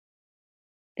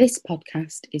This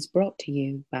podcast is brought to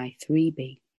you by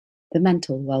 3B, the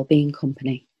mental wellbeing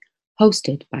company,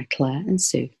 hosted by Claire and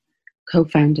Sue,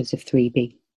 co-founders of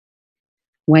 3B.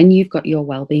 When you've got your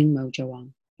wellbeing mojo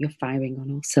on, you're firing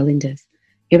on all cylinders,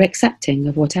 you're accepting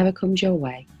of whatever comes your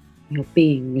way, you're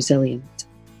being resilient.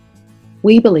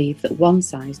 We believe that one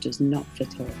size does not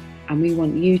fit all, and we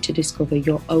want you to discover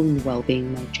your own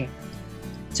wellbeing mojo.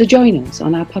 So join us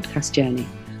on our podcast journey,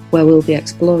 where we'll be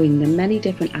exploring the many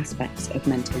different aspects of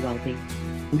mental wellbeing,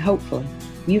 and hopefully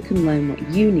you can learn what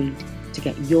you need to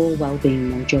get your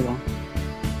wellbeing mojo on.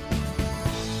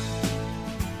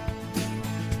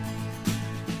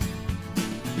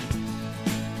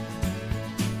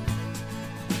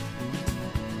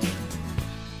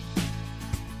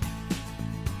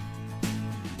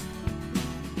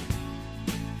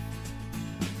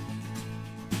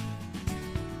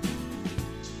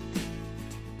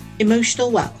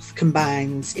 Emotional wealth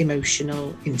combines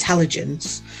emotional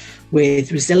intelligence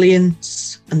with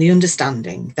resilience and the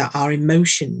understanding that our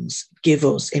emotions give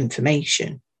us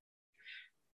information.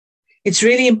 It's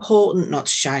really important not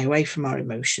to shy away from our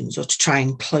emotions or to try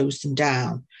and close them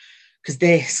down, because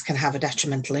this can have a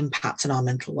detrimental impact on our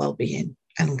mental well-being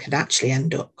and can actually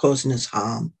end up causing us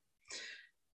harm.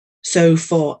 So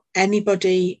for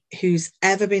anybody who's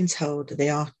ever been told that they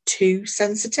are too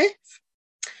sensitive,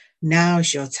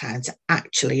 now's your time to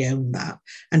actually own that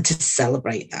and to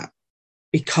celebrate that,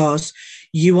 because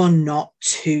you are not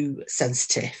too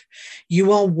sensitive.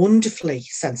 You are wonderfully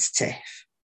sensitive.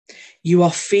 You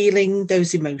are feeling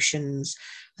those emotions,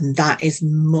 and that is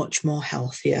much more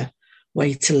healthier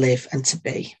way to live and to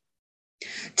be.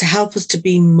 To help us to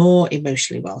be more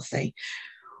emotionally wealthy,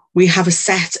 we have a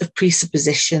set of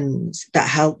presuppositions that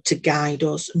help to guide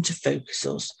us and to focus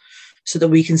us so that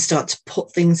we can start to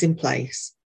put things in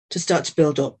place to start to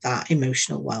build up that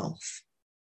emotional wealth.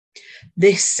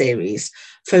 This series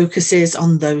focuses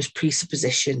on those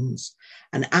presuppositions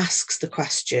and asks the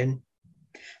question,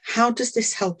 how does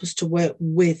this help us to work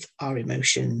with our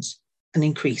emotions and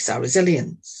increase our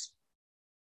resilience?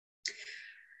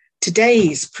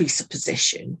 Today's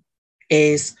presupposition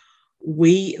is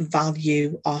we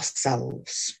value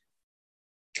ourselves.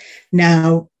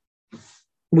 Now,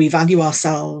 we value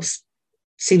ourselves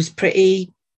seems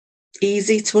pretty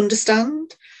easy to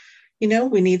understand. You know,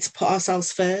 we need to put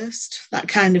ourselves first, that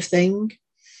kind of thing.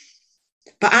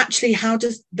 But actually, how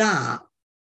does that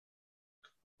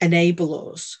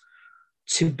enable us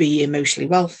to be emotionally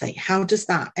wealthy? How does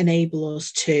that enable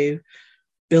us to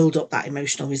build up that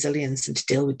emotional resilience and to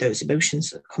deal with those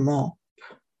emotions that come up?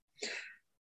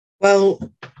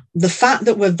 Well, the fact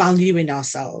that we're valuing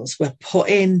ourselves, we're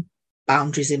putting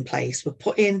boundaries in place, we're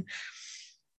putting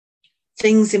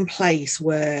things in place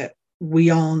where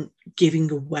we aren't giving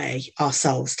away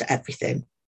ourselves to everything.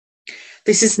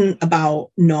 This isn't about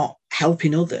not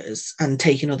helping others and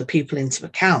taking other people into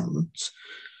account,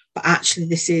 but actually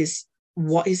this is,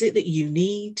 what is it that you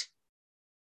need?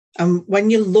 And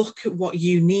when you look at what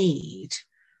you need,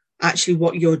 actually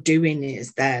what you're doing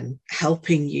is then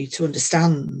helping you to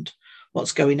understand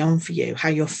what's going on for you, how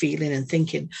you're feeling and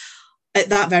thinking at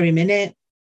that very minute,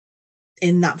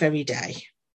 in that very day.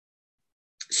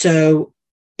 So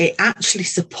it actually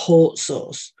supports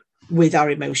us with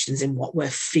our emotions in what we're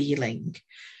feeling.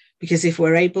 Because if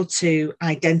we're able to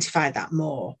identify that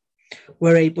more,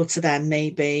 we're able to then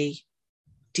maybe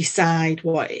decide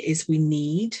what it is we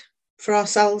need for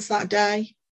ourselves that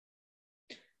day,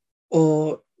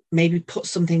 or maybe put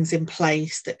some things in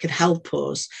place that could help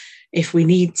us if we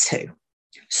need to.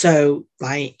 So,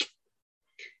 like,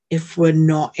 if we're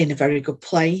not in a very good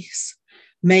place,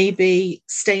 maybe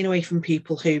staying away from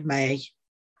people who may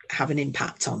have an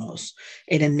impact on us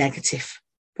in a negative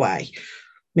way,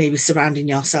 maybe surrounding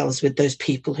yourselves with those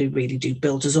people who really do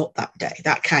build us up that day,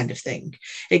 that kind of thing.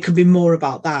 It could be more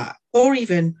about that, or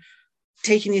even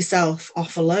taking yourself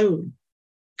off alone,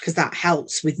 because that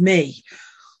helps with me.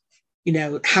 You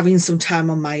know, having some time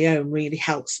on my own really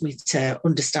helps me to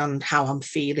understand how I'm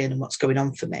feeling and what's going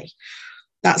on for me.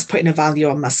 That's putting a value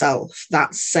on myself.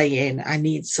 That's saying I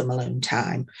need some alone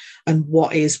time, and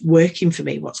what is working for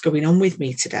me, what's going on with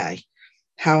me today,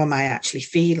 how am I actually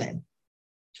feeling?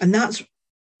 And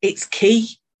it's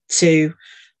key to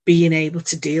being able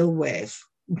to deal with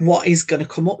what is going to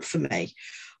come up for me,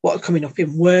 what are coming up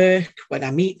in work, when I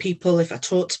meet people, if I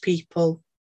talk to people.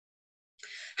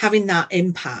 Having that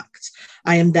impact,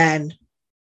 I am then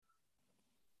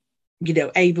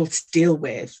able to deal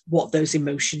with what those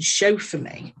emotions show for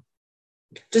me.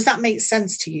 Does that make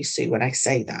sense to you, Sue, when I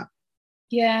say that?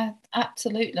 Yeah,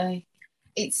 absolutely.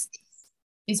 It's,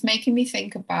 It's making me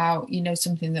think about,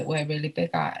 something that we're really big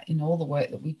at in all the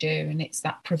work that we do, and it's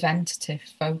that preventative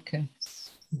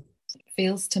focus. It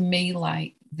feels to me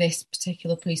like this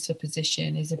particular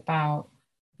presupposition is about,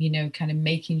 kind of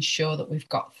making sure that we've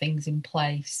got things in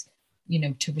place,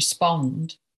 to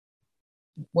respond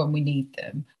when we need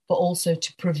them, but also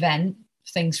to prevent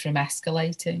things from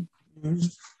escalating.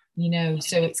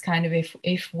 So it's kind of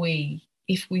if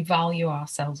we value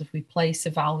ourselves, if we place a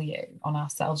value on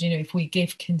ourselves, if we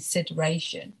give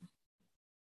consideration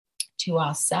to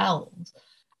ourselves,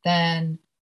 then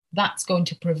that's going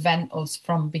to prevent us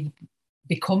from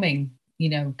becoming,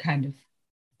 kind of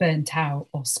burnt out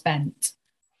or spent,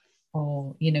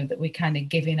 or, that we're kind of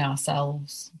giving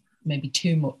ourselves maybe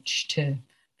too much to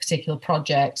particular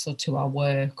projects or to our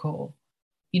work, or,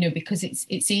 because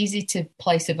it's easy to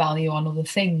place a value on other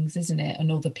things, isn't it?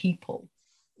 And other people.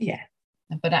 Yeah.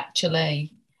 But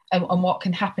actually, and what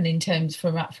can happen in terms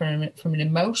from an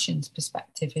emotions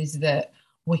perspective is that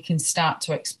we can start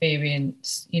to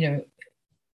experience,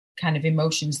 kind of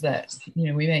emotions that,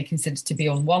 we may consider to be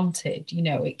unwanted.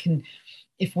 It can,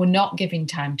 if we're not giving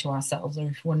time to ourselves, or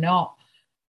if we're not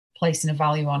placing a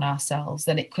value on ourselves,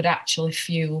 then it could actually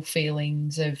fuel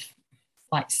feelings of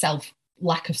like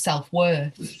lack of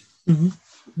self-worth,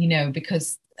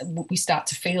 because we start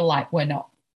to feel like we're not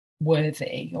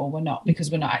worthy, or we're not,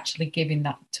 because we're not actually giving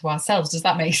that to ourselves. Does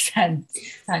that make sense?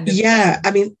 Kind of. Yeah,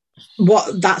 I mean,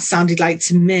 what that sounded like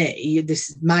to me, this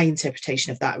is my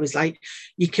interpretation of that, was like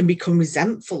you can become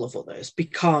resentful of others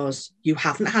because you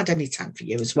haven't had any time for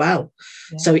you as well.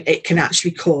 Yeah. So it can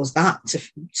actually cause that to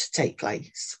take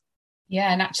place.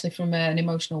 Yeah, and actually from an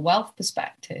emotional wealth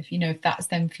perspective, if that's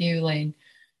then fueling,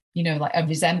 like a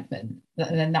resentment,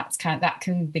 then that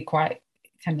can be quite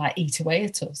kind of like eat away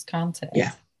at us, can't it?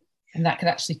 Yeah. And that could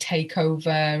actually take over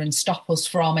and stop us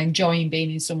from enjoying being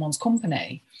in someone's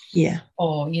company. Yeah.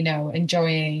 Or,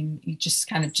 enjoying just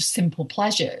simple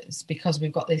pleasures, because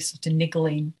we've got this sort of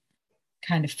niggling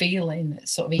kind of feeling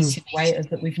that's sort of eating away at us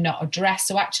that we've not addressed.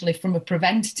 So actually, from a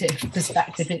preventative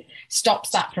perspective, it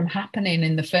stops that from happening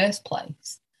in the first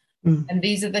place. And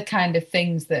these are the kind of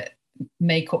things that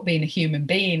make up being a human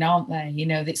being, aren't they?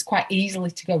 It's quite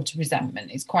easily to go to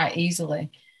resentment. It's quite easy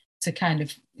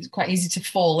to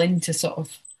fall into sort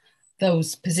of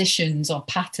those positions or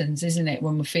patterns, isn't it,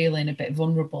 when we're feeling a bit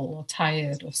vulnerable or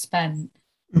tired or spent.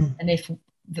 And if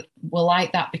we're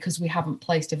like that because we haven't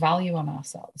placed a value on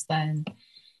ourselves, then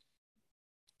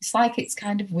it's like it's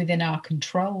kind of within our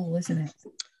control, isn't it?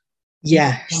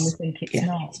 Yes. When we think it's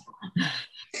not.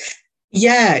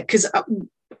 Yeah, because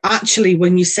actually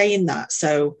when you're saying that,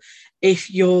 so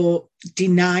if you're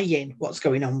denying what's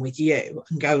going on with you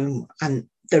and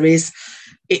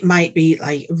it might be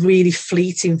like a really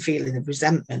fleeting feeling of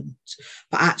resentment,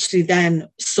 but actually then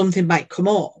something might come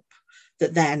up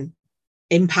that then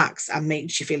impacts and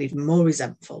makes you feel even more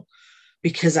resentful,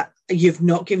 because you've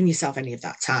not given yourself any of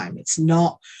that time. It's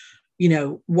not,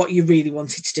 what you really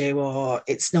wanted to do, or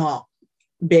it's not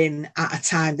been at a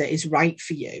time that is right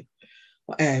for you,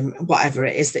 whatever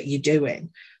it is that you're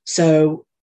doing. So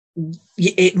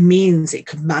it means it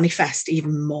could manifest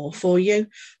even more for you.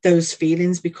 Those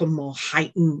feelings become more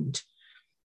heightened,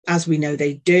 as we know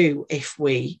they do if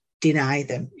we deny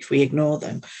them, if we ignore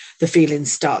them. The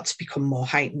feelings start to become more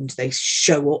heightened. They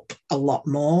show up a lot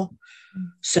more.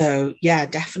 So yeah,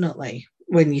 definitely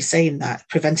when you're saying that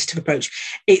preventative approach,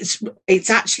 it's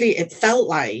actually, it felt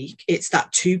like it's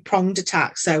that two-pronged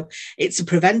attack. So it's a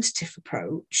preventative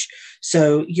approach,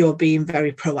 so you're being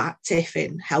very proactive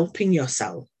in helping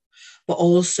yourself, but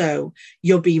also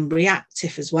you're being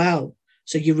reactive as well.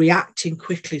 So you're reacting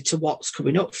quickly to what's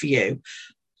coming up for you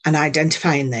and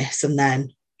identifying this, and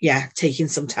then, taking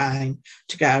some time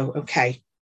to go, okay,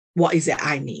 what is it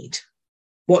I need?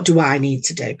 What do I need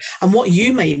to do? And what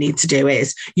you may need to do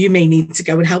is you may need to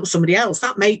go and help somebody else.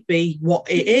 That may be what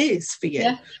it is for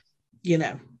you.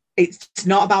 Yeah. It's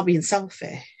not about being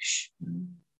selfish.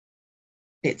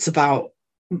 It's about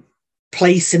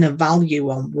placing a value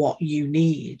on what you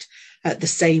need at the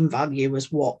same value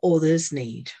as what others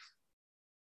need.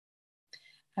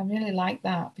 I really like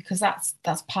that, because that's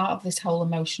part of this whole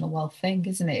emotional wealth thing,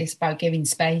 isn't it? It's about giving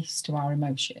space to our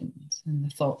emotions and the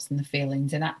thoughts and the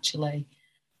feelings. And actually,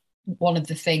 one of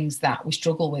the things that we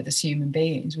struggle with as human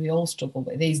beings, we all struggle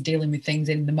with, is dealing with things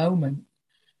in the moment.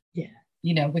 Yeah.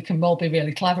 We can all be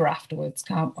really clever afterwards,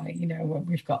 can't we? When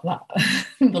we've got that,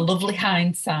 the lovely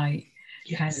hindsight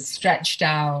kind of stretched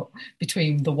out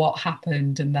between the what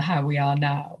happened and the how we are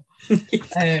now. But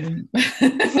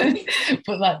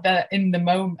like that in the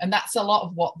moment, and that's a lot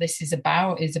of what this is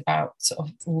about sort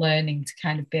of learning to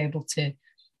kind of be able to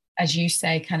as you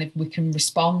say, kind of we can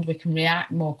respond, we can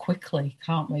react more quickly,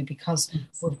 can't we? Because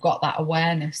we've got that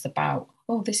awareness about,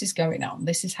 oh, this is going on,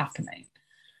 this is happening.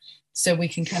 So we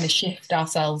can kind of shift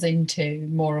ourselves into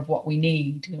more of what we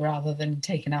need rather than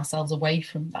taking ourselves away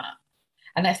from that.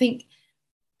 And I think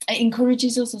it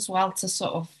encourages us as well to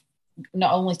sort of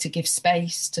not only to give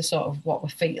space to sort of what we're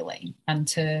feeling and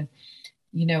to,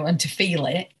 you know, and to feel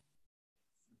it.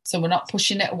 So we're not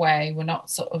pushing it away. We're not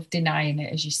sort of denying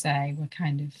it, as you say. We're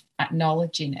kind of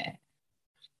acknowledging it.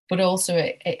 But also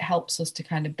it helps us to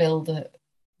kind of build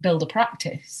a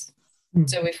practice.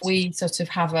 So if we sort of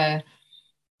have a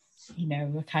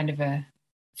kind of a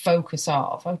focus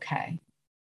of, okay,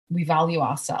 we value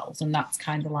ourselves, and that's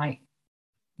kind of like,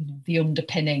 you know, the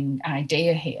underpinning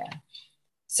idea here.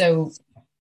 So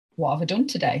what have I done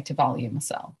today to value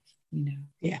myself? You know,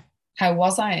 yeah. How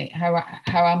was I?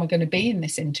 How am I going to be in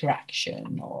this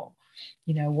interaction? Or,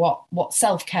 you know, what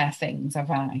self-care things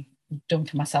have I done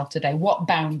for myself today? What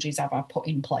boundaries have I put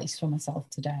in place for myself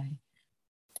today?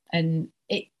 And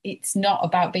it's not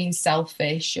about being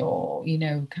selfish or, you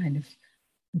know, kind of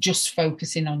just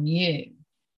focusing on you,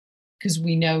 because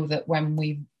we know that when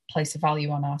we place a value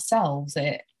on ourselves,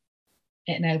 it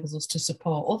enables us to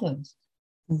support others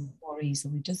more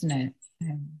easily, doesn't it?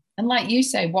 And like you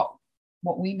say, what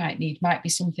we might need might be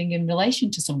something in relation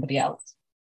to somebody else.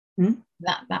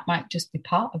 That might just be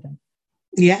part of it.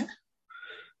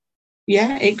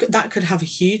 Yeah, that could have a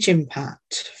huge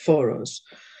impact for us.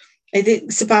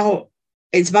 It's about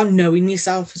knowing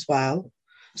yourself as well.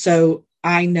 So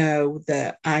I know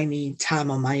that I need time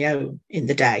on my own in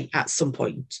the day at some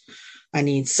point. I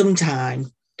need some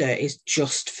time that is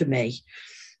just for me.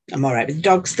 I'm all right with the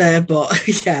dogs there,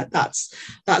 but yeah, that's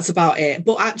about it.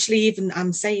 But actually, even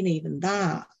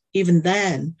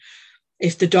then,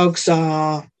 if the dogs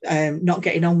are not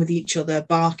getting on with each other,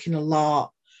 barking a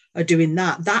lot, or doing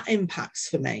that impacts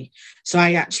for me. So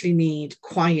I actually need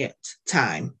quiet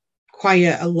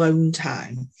alone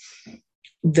time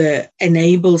that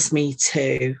enables me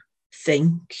to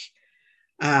think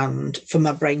and for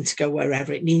my brain to go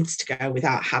wherever it needs to go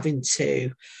without having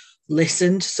to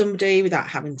listen to somebody, without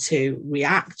having to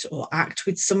react or act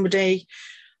with somebody,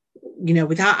 you know,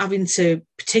 without having to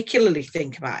particularly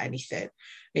think about anything.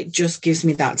 It just gives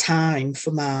me that time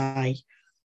for my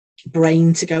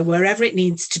brain to go wherever it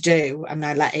needs to do, and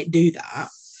I let it do that.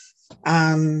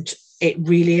 And it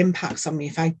really impacts on me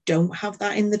if I don't have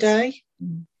that in the day.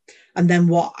 And then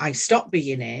what I stop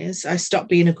being is I stop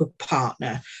being a good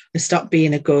partner. I stop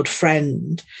being a good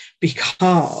friend,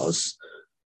 because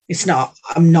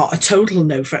I'm not a total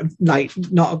no friend, like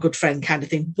not a good friend kind of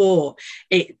thing, but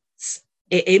it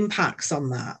impacts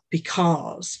on that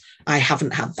because I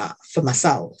haven't had that for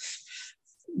myself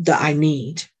that I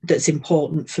need, that's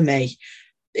important for me,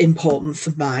 important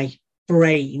for my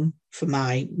brain, for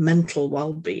my mental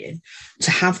well-being,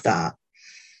 to have that.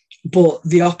 But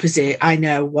the opposite, I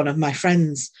know one of my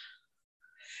friends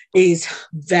is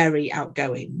very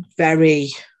outgoing,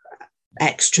 very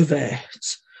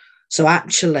extrovert. So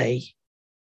actually,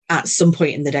 at some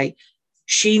point in the day,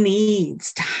 she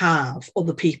needs to have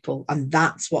other people, and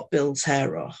that's what builds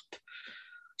her up.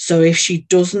 So if she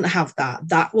doesn't have that,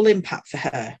 that will impact for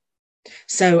her.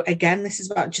 So again, this is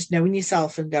about just knowing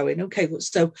yourself and going, okay, well,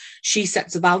 so she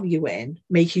sets a value in,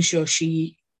 making sure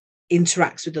she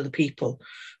interacts with other people,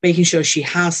 making sure she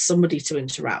has somebody to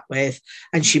interact with,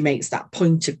 and she makes that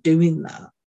point of doing that.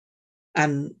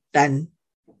 And then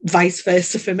vice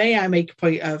versa for me, I make a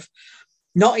point of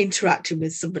not interacting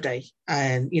with somebody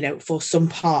and, you know, for some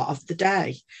part of the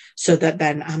day, so that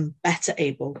then I'm better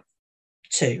able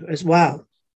to as well.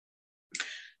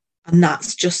 And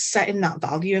that's just setting that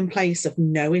value in place of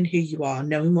knowing who you are,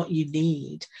 knowing what you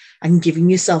need, and giving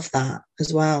yourself that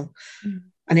as well.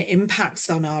 And it impacts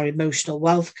on our emotional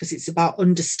wealth, because it's about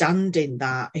understanding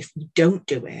that if we don't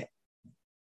do it,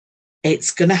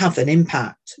 it's going to have an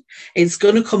impact. It's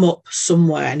going to come up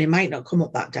somewhere, and it might not come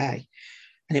up that day,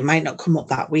 and it might not come up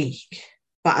that week.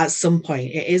 But at some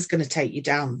point, it is going to take you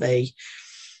down the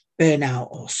burnout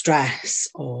or stress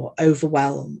or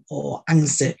overwhelm or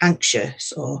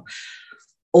anxious or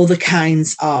other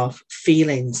kinds of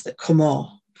feelings that come up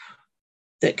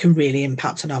that can really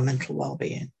impact on our mental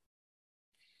well-being.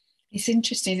 It's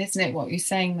interesting, isn't it, what you're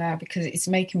saying there, because it's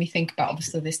making me think about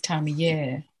obviously this time of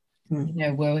year, you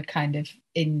know, where we're kind of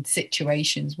in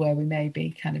situations where we may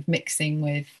be kind of mixing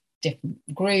with different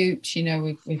groups. You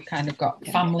know, we've kind of got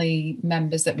family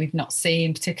members that we've not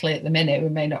seen, particularly at the minute. We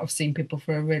may not have seen people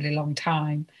for a really long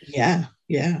time.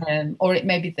 Or it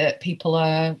may be that people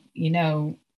are, you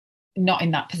know, not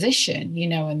in that position, you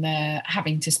know, and they're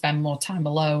having to spend more time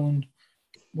alone,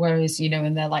 Whereas, you know,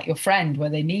 and they're like your friend where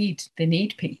they need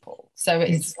people. So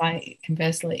it's like,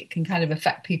 conversely, it can kind of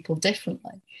affect people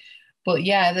differently. But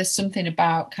yeah, there's something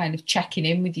about kind of checking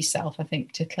in with yourself, I think,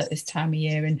 particularly at this time of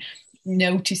year, and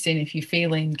noticing if you're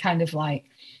feeling kind of like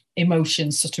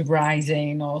emotions sort of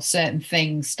rising, or certain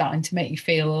things starting to make you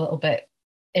feel a little bit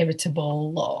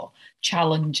irritable or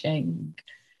challenging.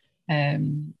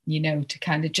 You know, to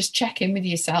kind of just check in with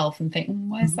yourself and think,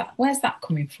 where's that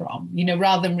coming from? You know,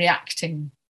 rather than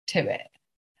reacting to it.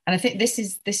 And I think this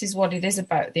is what it is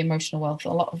about the emotional wealth. A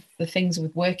lot of the things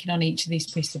with working on each of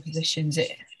these presuppositions,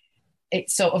 it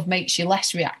sort of makes you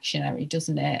less reactionary,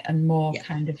 doesn't it? And more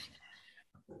kind of,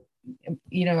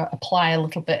 you know, apply a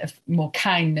little bit of more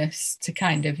kindness to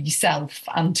kind of yourself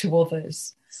and to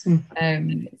others.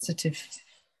 Sort of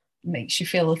makes you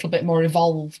feel a little bit more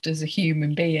evolved as a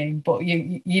human being, but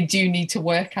you do need to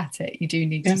work at it. You do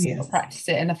need to sort of practice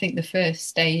it. And I think the first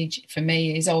stage for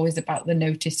me is always about the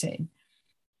noticing,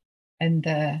 and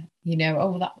you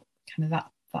know,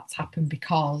 that's happened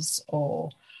because,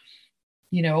 or,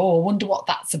 you know, I wonder what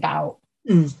that's about.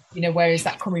 You know, where is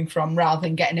that coming from, rather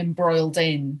than getting embroiled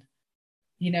in,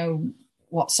 you know,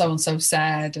 what so and so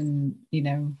said, and, you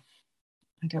know,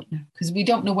 I don't know, because we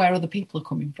don't know where other people are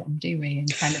coming from, do we?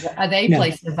 And kind of, are they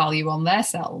placing a value on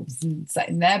themselves and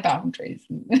setting their boundaries?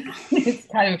 It's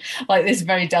kind of like this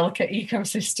very delicate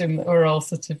ecosystem that we're all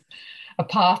sort of a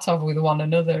part of with one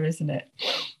another, isn't it?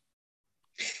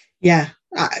 Yeah,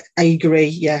 I agree.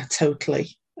 Yeah,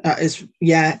 totally. It's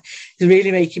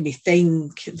really making me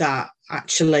think that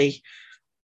actually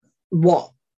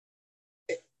what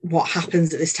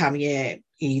happens at this time of year,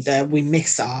 either we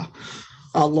miss our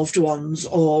loved ones,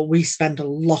 or we spend a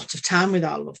lot of time with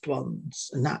our loved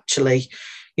ones. And actually,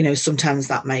 you know, sometimes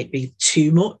that might be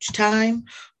too much time,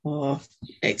 or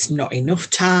it's not enough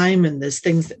time, and there's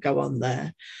things that go on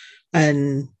there.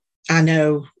 And I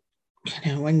know,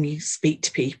 you know, when you speak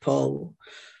to people,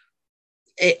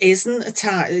 it isn't a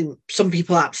time. Some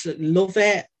people absolutely love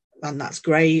it, and that's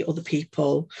great. Other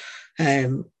people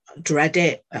dread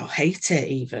it or hate it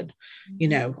even, you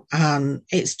know. And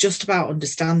it's just about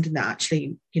understanding that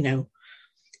actually, you know,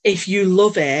 if you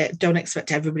love it, don't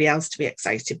expect everybody else to be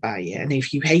excited by it. And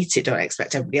if you hate it, don't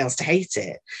expect everybody else to hate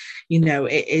it. You know,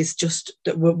 it is just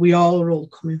that we all are all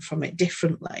coming from it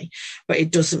differently, but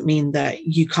it doesn't mean that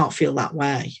you can't feel that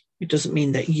way. It doesn't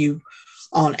mean that you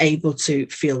aren't able to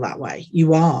feel that way.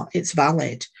 You are. It's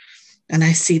valid. And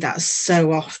I see that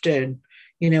so often,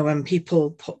 you know, when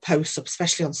people put posts up,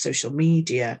 especially on social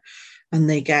media, and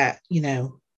they get, you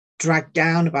know, dragged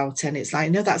down about it. And it's like,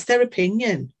 no, that's their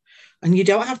opinion. And you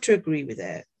don't have to agree with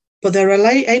it. But they're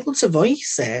able to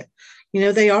voice it. You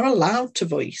know, they are allowed to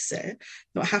voice it.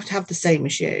 They don't have to have the same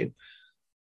as you.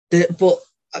 But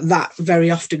that very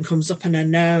often comes up. And I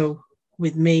know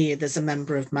with me, there's a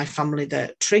member of my family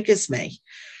that triggers me.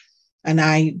 And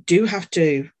I do have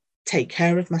to take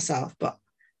care of myself. But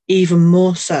even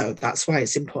more so, that's why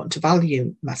it's important to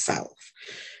value myself.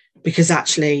 Because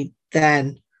actually,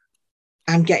 then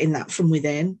I'm getting that from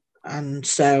within. And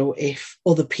so if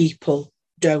other people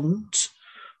don't,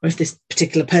 or if this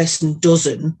particular person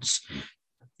doesn't,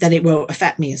 then it won't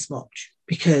affect me as much,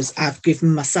 because I've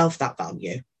given myself that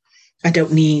value. I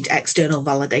don't need external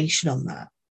validation on that.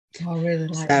 I really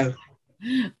like that.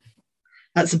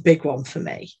 That's a big one for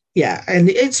me. Yeah. And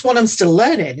it's one I'm still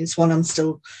learning. It's one I'm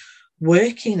still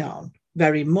working on,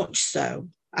 very much so.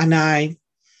 And I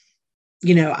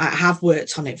have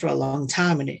worked on it for a long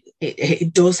time, and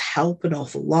it does help an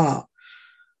awful lot.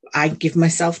 I give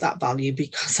myself that value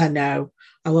because I know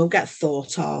I won't get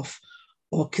thought of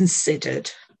or considered.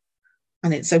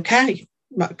 And it's okay,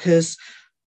 because,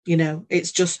 you know,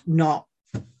 it's just not,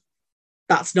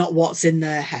 that's not what's in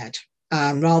their head.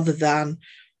 And rather than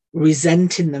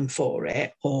resenting them for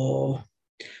it, or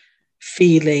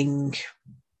feeling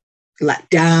let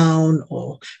down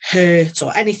or hurt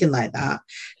or anything like that,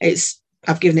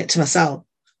 I've given it to myself.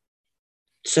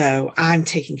 So I'm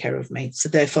taking care of me. So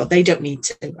therefore they don't need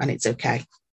to, and it's okay.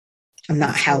 And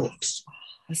that helps.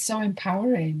 It's so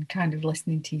empowering, kind of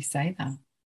listening to you say that.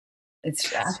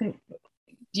 I think,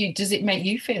 does it make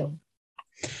you feel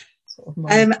sort of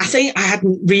I think I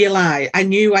hadn't realised. I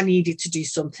knew I needed to do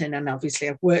something, and obviously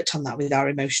I've worked on that with our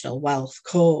emotional wealth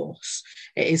course.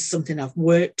 It is something I've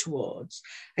worked towards.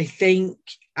 I think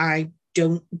I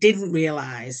didn't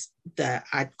realise that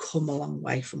I'd come a long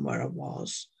way from where I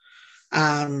was.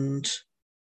 And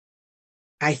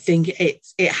I think it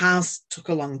has took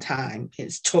a long time.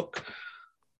 It's took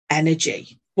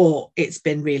energy, but it's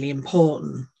been really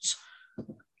important.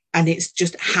 And it's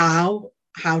just how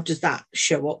does that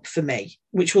show up for me,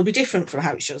 which will be different from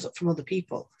how it shows up from other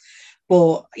people.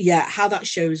 But yeah, how that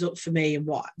shows up for me and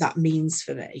what that means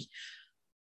for me.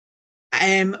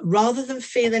 Rather than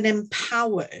feeling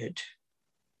empowered,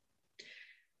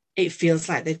 it feels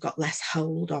like they've got less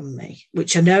hold on me,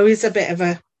 which I know is a bit of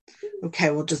a,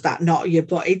 okay, well, does that not you?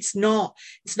 But it's not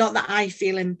that I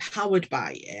feel empowered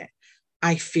by it.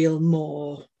 I feel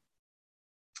more,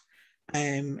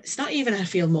 it's not even I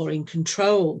feel more in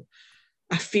control.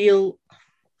 I feel,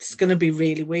 it's going to be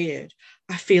really weird,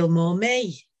 I feel more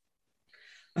me.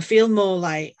 I feel more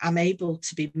like I'm able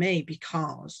to be me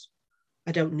because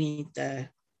I don't need the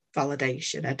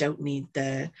validation. I don't need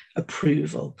the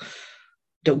approval.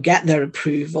 Don't get their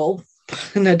approval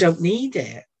and I don't need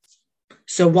it.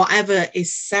 So whatever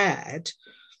is said,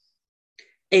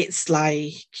 it's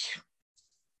like,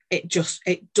 it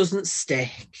doesn't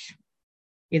stick.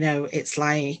 You know, it's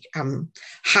like I'm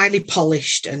highly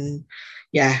polished and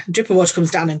yeah, a drip of water comes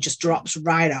down and just drops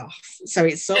right off. So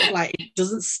it's sort of like it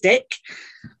doesn't stick.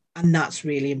 And that's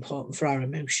really important for our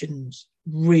emotions.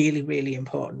 Really, really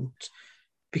important.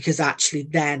 Because actually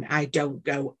then I don't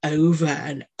go over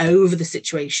and over the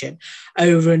situation,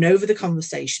 over and over the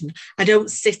conversation. I don't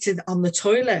sit on the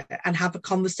toilet and have a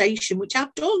conversation, which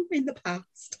I've done in the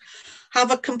past.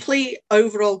 Have a complete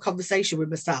overall conversation with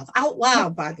myself out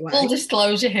loud, by the way. Full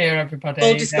disclosure here, everybody.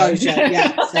 Full disclosure,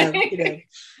 yeah. So, you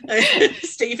know,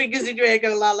 stick your fingers in your ear,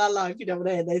 go la la la, if you don't want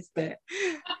to hear this bit.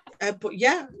 But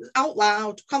yeah, out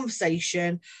loud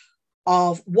conversation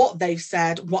of what they've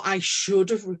said, what I should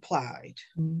have replied.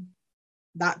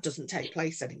 That doesn't take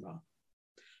place anymore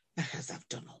because I've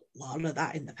done a lot of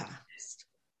that in the past.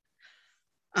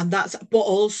 And that's, but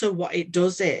also what it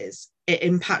does is it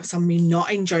impacts on me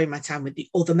not enjoying my time with the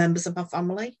other members of my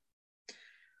family.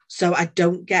 So I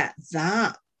don't get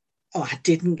that, or I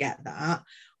didn't get that.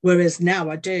 Whereas now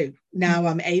I do. Now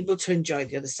I'm able to enjoy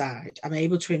the other side. I'm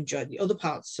able to enjoy the other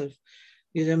parts of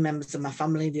the other members of my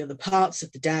family, the other parts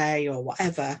of the day or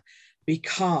whatever,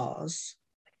 because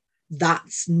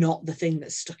that's not the thing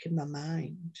that's stuck in my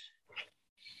mind.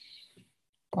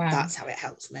 Wow. That's how it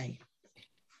helps me.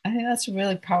 I think that's a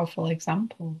really powerful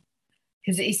example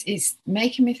because it's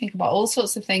making me think about all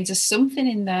sorts of things. There's something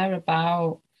in there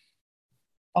about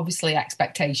obviously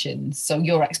expectations. So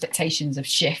your expectations have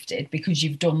shifted because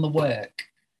you've done the work.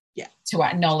 Yeah. To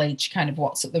acknowledge kind of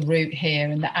what's at the root here,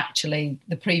 and that actually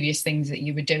the previous things that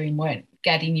you were doing weren't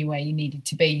getting you where you needed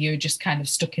to be. You're just kind of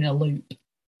stuck in a loop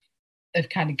of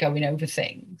kind of going over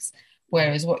things.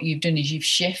 Whereas what you've done is you've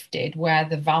shifted where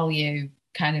the value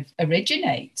kind of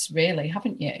originates, really,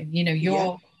 haven't you? You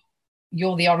know,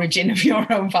 you're the origin of your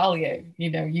own value.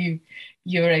 You know,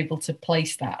 you're able to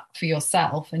place that for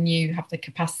yourself, and you have the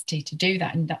capacity to do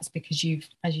that. And that's because you've,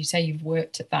 as you say, you've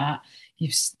worked at that.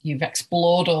 You've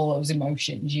explored all those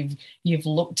emotions. You've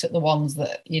looked at the ones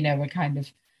that, you know, are kind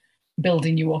of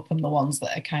building you up and the ones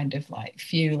that are kind of like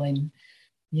fueling,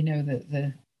 you know,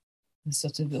 the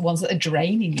sort of the ones that are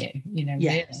draining you, you know,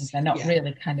 yes. Really. They're not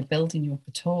really kind of building you up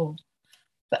at all.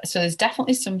 But so there's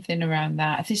definitely something around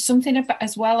that. There's something about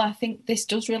as well, I think this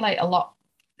does relate a lot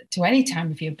to any time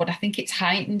of year, but I think it's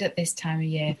heightened at this time of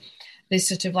year. There's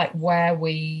sort of like where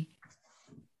we,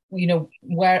 you know,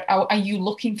 where are you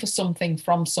looking for something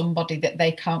from somebody that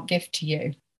they can't give to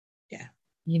you? Yeah.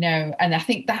 You know, and I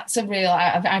think that's a real,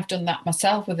 I've done that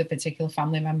myself with a particular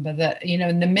family member that, you know,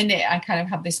 in the minute I kind of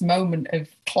had this moment of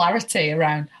clarity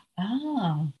around,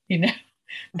 you know,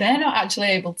 they're not actually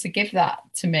able to give that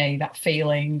to me, that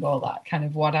feeling or that kind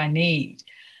of what I need.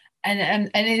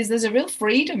 And there's a real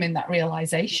freedom in that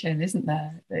realization, isn't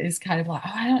there? That is kind of like,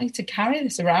 I don't need to carry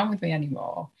this around with me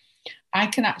anymore. I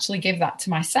can actually give that to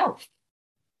myself.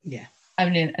 Yeah. I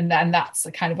mean, and that's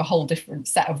a kind of a whole different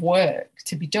set of work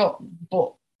to be done.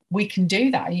 But we can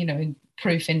do that, you know, in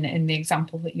proof in the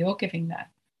example that you're giving there.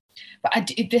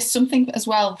 But there's something as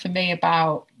well for me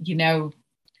about, you know,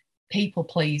 people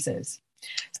pleasers.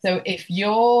 So if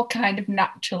you're kind of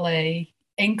naturally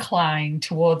inclined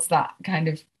towards that kind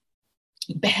of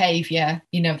behavior,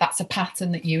 you know, that's a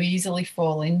pattern that you easily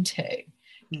fall into.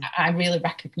 I really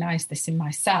recognize this in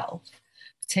myself,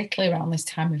 particularly around this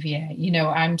time of year. You know,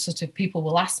 I'm sort of, people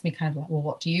will ask me kind of like, well,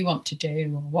 what do you want to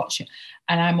do? Or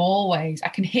and I'm always, I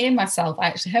can hear myself, I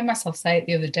actually heard myself say it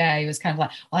the other day. It was kind of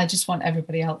like, well, I just want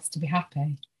everybody else to be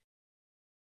happy.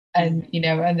 And, you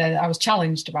know, and then I was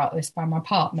challenged about this by my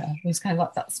partner. It was kind of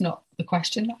like, that's not the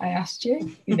question that I asked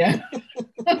you, you know.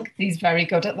 He's very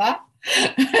good at that.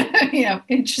 You know,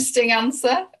 interesting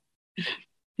answer.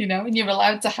 You know, and you're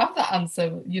allowed to have that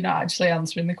answer. You're not actually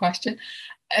answering the question.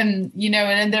 You know,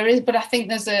 and there is, but I think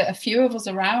there's a few of us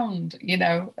around, you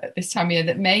know, at this time of year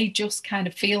that may just kind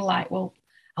of feel like, well,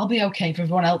 I'll be okay if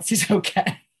everyone else is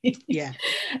okay. Yeah.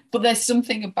 But there's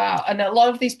something about, and a lot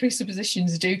of these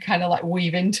presuppositions do kind of like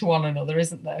weave into one another,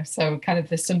 isn't there? So kind of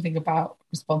there's something about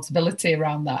responsibility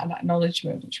around that and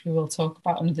acknowledgement, which we will talk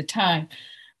about another time.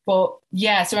 But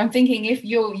yeah, so I'm thinking if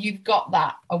you've got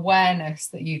that awareness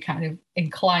that you kind of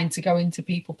inclined to go into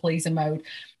people pleaser mode,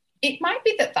 it might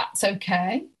be that that's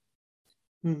okay.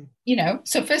 You know,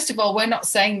 so first of all, we're not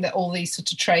saying that all these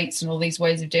sort of traits and all these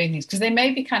ways of doing things, because they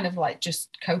may be kind of like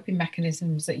just coping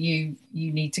mechanisms that you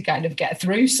need to kind of get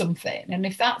through something. And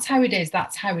if that's how it is,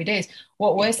 that's how it is.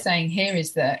 What we're saying here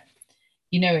is that,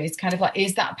 you know, it's kind of like,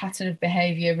 is that pattern of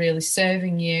behavior really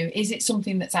serving you? Is it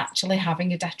something that's actually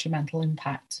having a detrimental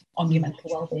impact on your mental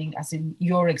well-being, as in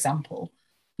your example?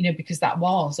 You know, because that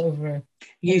was over a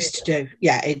used to do.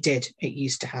 Yeah, it did. It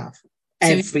used to have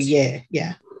every year.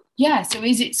 Yeah. Yeah, so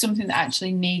is it something that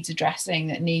actually needs addressing,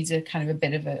 that needs a kind of a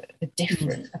bit of a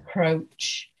different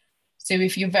approach? So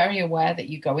if you're very aware that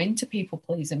you go into people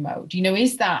pleaser mode, you know,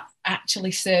 is that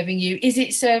actually serving you? Is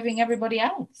it serving everybody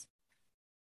else?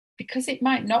 Because it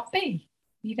might not be.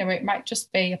 You know, it might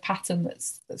just be a pattern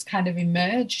that's kind of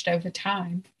emerged over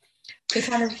time. So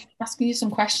kind of asking you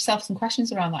some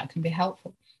questions around that can be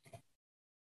helpful. I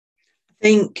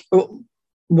think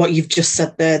what you've just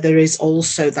said there is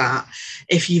also that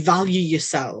if you value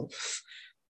yourself,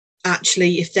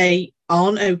 actually, if they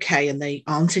aren't okay and they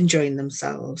aren't enjoying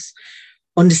themselves,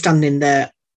 understanding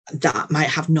that might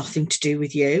have nothing to do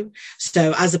with you.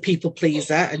 So as a people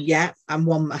pleaser, and yeah, I'm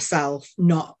one myself,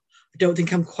 I don't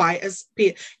think I'm quite as,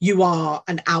 you are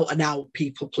an out and out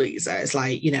people pleaser. It's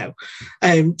like, you know,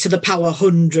 to the power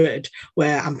 100,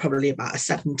 where I'm probably about a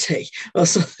 70 or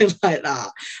something like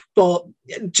that. But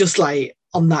just like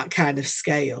on that kind of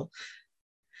scale,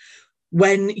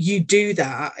 when you do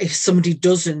that, if somebody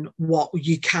doesn't what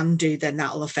you can do, then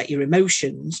that'll affect your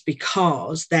emotions,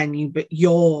 because then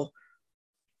you're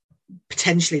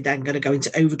potentially then going to go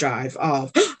into overdrive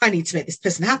of, oh, I need to make this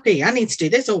person happy, I need to do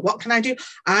this, or what can I do?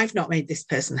 I've not made this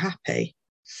person happy,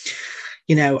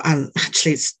 you know. And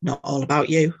actually it's not all about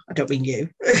you. I don't mean you,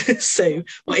 Sue,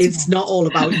 but it's not all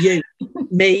about you,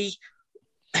 me,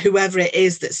 whoever it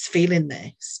is that's feeling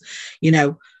this. You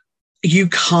know, you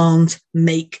can't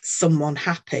make someone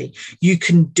happy. You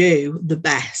can do the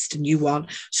best and you want.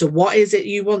 So what is it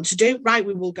you want to do? Right,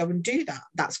 we will go and do that.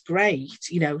 That's great.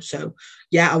 You know, so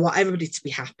yeah, I want everybody to be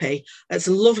happy. That's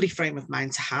a lovely frame of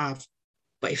mind to have.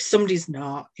 But if somebody's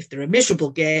not, if they're a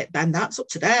miserable git, then that's up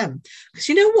to them. Because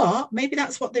you know what? Maybe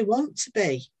that's what they want to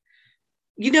be.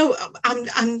 You know,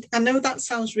 I know that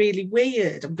sounds really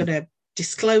weird. I'm going to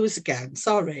disclose again,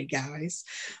 sorry guys,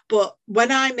 but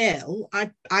when I'm ill,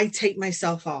 I take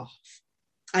myself off.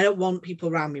 I don't want people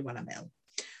around me when I'm ill.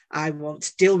 I want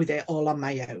to deal with it all on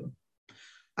my own.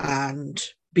 And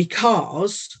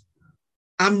because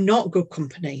I'm not good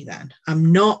company, then I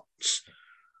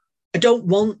don't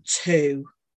want to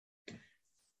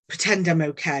pretend I'm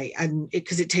okay, and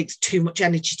because it takes too much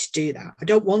energy to do that. I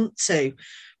don't want to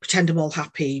pretend I'm all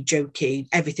happy, jokey,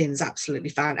 everything's absolutely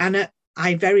fine. And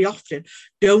I very often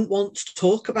don't want to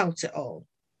talk about it all.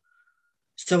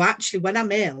 So actually, when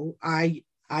I'm ill, I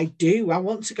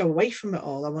want to go away from it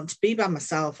all. I want to be by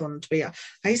myself.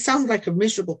 I sound like a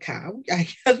miserable cow. I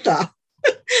get that.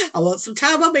 I want some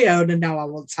time on my own, and now I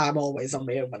want time always on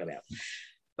my own when I'm ill.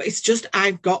 But it's just,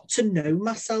 I've got to know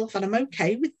myself, and I'm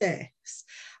okay with this.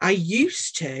 I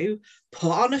used to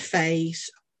put on a face,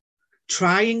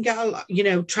 try and get a, you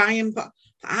know, but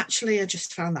actually I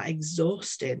just found that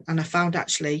exhausting. And I found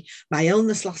actually my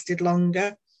illness lasted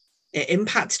longer. It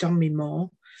impacted on me more.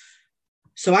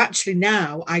 So actually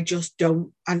now I just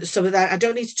don't, and so that I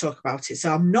don't need to talk about it.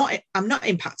 So I'm not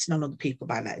impacting on other people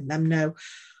by letting them know.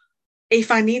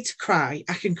 If I need to cry,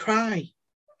 I can cry.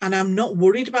 And I'm not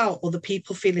worried about other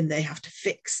people feeling they have to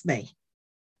fix me.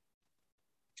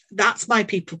 That's my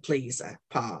people pleaser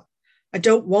part. I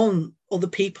don't want other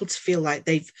people to feel like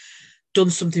they've done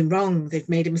something wrong, they've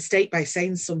made a mistake by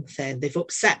saying something, they've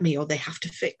upset me, or they have to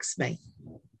fix me.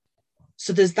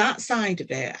 So there's that side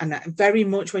of it. And very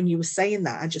much when you were saying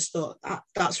that, I just thought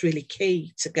that's really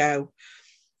key to go,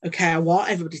 okay, I want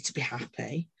everybody to be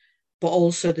happy, but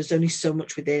also there's only so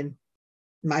much within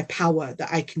my power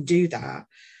that I can do that.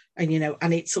 And, you know,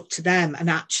 and it's up to them. And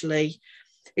actually,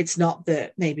 it's not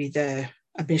that maybe they're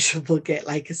a miserable git,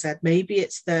 like I said, maybe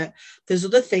it's that there's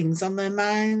other things on their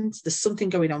minds, there's something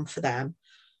going on for them,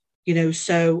 you know,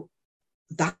 so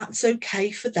that's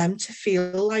okay for them to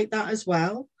feel like that as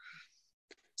well.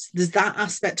 So there's that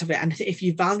aspect of it. And if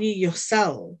you value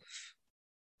yourself,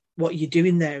 what you're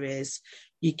doing there is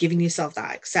you're giving yourself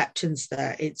that acceptance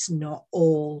that it's not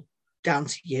all down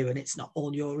to you and it's not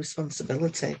all your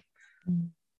responsibility.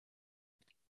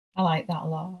 I like that a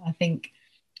lot. I think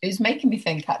it's making me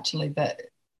think actually that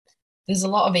there's a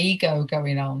lot of ego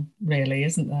going on, really,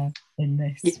 isn't there, in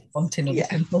this, wanting other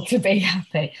people to be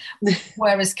happy.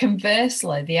 Whereas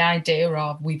conversely, the idea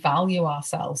of we value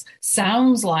ourselves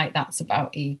sounds like that's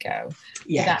about ego.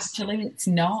 Yes. But actually it's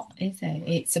not, is it?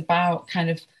 It's about kind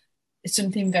of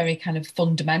something very kind of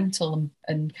fundamental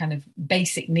and kind of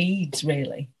basic needs,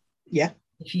 really. Yeah.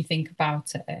 If you think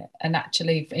about it. And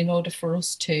actually, in order for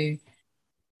us to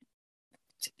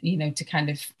kind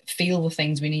of feel the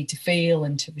things we need to feel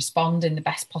and to respond in the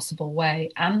best possible way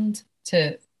and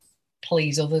to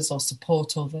please others or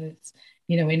support others,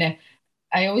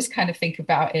 I always kind of think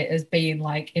about it as being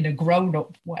like in a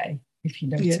grown-up way, if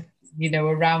you know,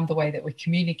 around the way that we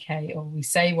communicate or we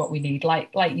say what we need,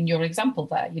 like in your example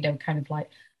there, kind of like,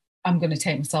 I'm going to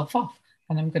take myself off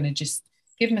and I'm going to just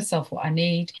give myself what I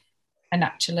need. And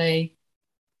actually,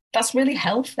 that's really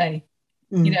healthy.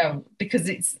 Because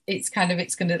it's going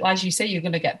to, as you say, you're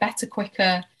going to get better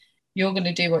quicker. You're going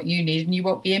to do what you need and you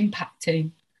won't be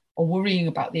impacting or worrying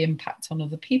about the impact on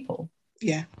other people.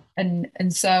 Yeah. And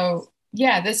so,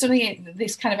 there's something,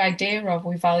 this kind of idea of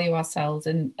we value ourselves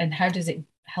and how does it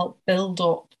help build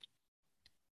up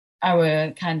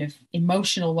our kind of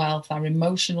emotional wealth, our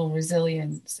emotional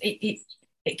resilience.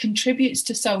 It contributes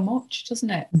to so much, doesn't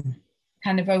it? Mm-hmm.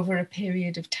 Kind of over a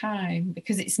period of time,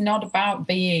 because it's not about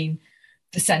being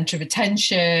the center of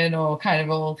attention or kind of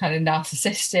all kind of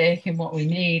narcissistic in what we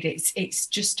need. It's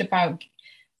just about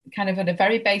kind of at a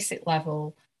very basic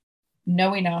level,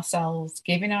 knowing ourselves,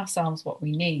 giving ourselves what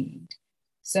we need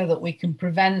so that we can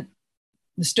prevent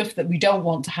the stuff that we don't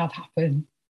want to have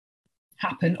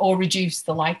happen or reduce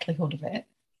the likelihood of it.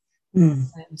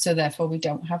 So therefore we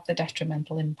don't have the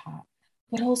detrimental impact.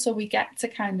 But also we get to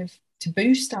kind of to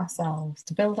boost ourselves,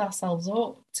 to build ourselves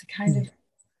up, to kind of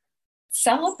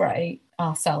celebrate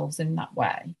ourselves in that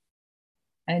way.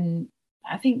 And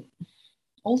I think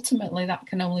ultimately that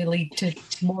can only lead to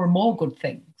more and more good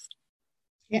things.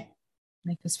 Yeah.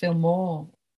 Make us feel more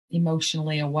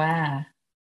emotionally aware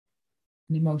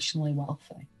and emotionally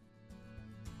wealthy.